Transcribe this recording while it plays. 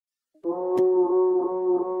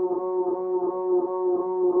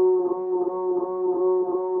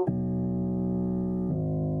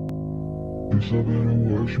Think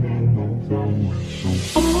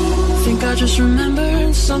I just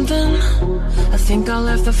remembered something. I think I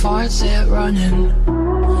left the fart set running.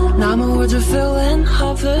 Now my words are filling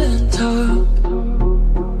up the tub.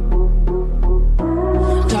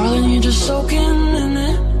 Darling, you're just soaking in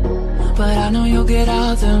it, but I know you'll get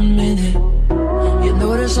out the minute you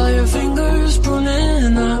notice all your fingers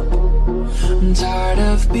pruning up. I'm tired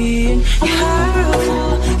of being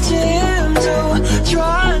careful, tiptoe,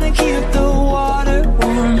 trying to keep the water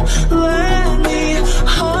warm. Let me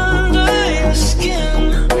under your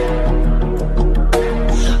skin.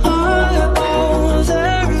 Oh,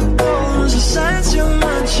 there it goes. I sense you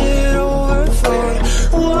much it overflowed.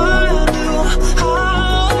 Why do I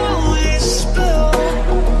always spill?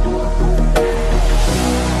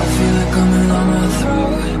 I feel it coming on my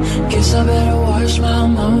throat. Guess I better wash my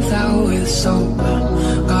mouth out with soap.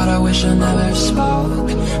 God, I wish I never spoke.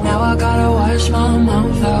 Now I gotta wash my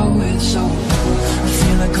mouth out with soap. I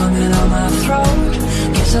feel it coming on my throat.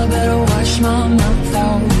 Guess I better wash my mouth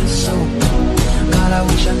out with soap. God, I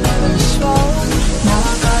wish I never spoke. Now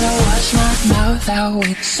I gotta wash my mouth out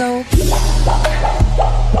with soap.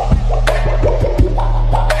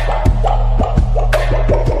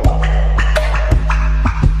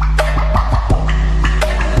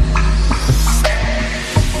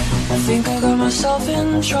 I think I got myself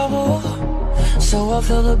in trouble, so I'll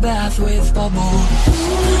fill the bath with bubbles.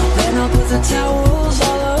 Then I'll put the towels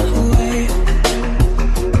all away.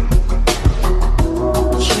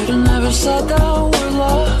 Should've never said that word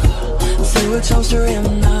love. Threw a toaster in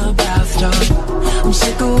the bathtub. I'm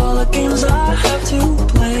sick of all the games I have to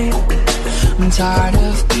play. I'm tired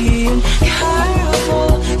of being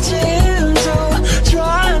careful, tiptoe,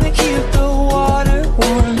 trying to keep the water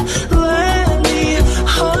warm. Let me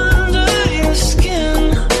under your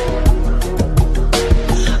skin.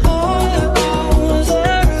 Oh,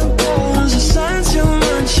 there it goes. I sense too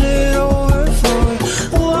much it overflowed.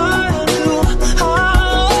 Why do I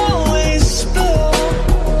always spill?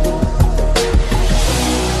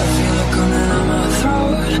 I feel it coming on my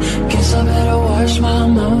throat. Guess I better wash my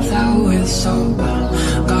mouth out with soap.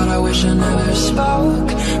 God, I wish I never spoke.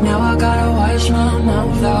 Now I gotta wash my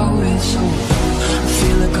mouth out with soap. I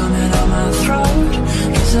feel it coming on my throat.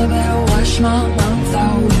 Guess I better wash my mouth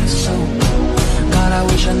out with soap. God, I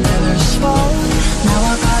wish I never spoke. Now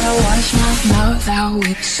I gotta wash my mouth out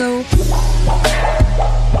with soap.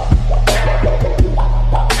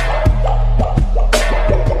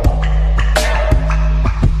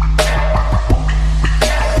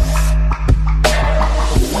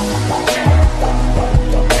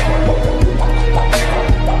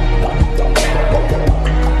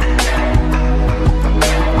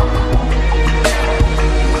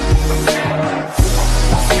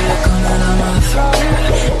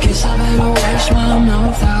 Guess I better wash my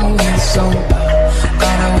mouth out with soap.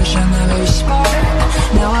 God, I wish I never spoke.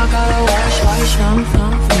 Now I gotta wash my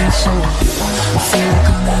mouth with soap. I feel it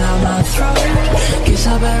coming out my throat. Guess I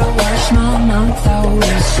better wash my mouth out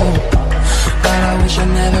with soap. God, I wish I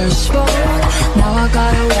never spoke. Now I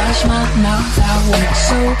gotta wash my mouth out with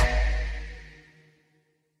soap.